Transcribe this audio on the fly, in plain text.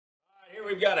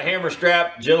We've got a hammer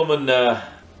strap gentleman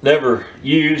never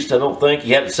used. I don't think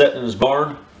he had it set in his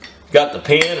barn. Got the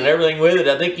pin and everything with it.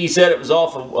 I think he said it was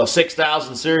off of a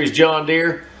 6000 series John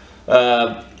Deere.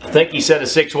 I think he said a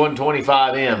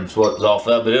 6125M is what it was off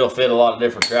of, but it'll fit a lot of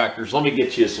different tractors. Let me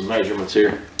get you some measurements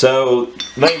here. So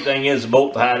main thing is the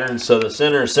bolt pattern. So the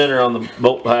center on the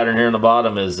bolt pattern here on the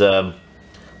bottom is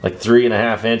like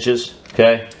 3.5 inches.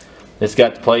 Okay, it's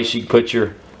got the place you can put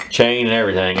your chain and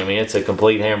everything. I mean, it's a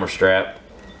complete hammer strap.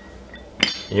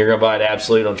 And you're gonna buy it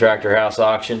absolute on Tractor House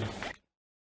Auction.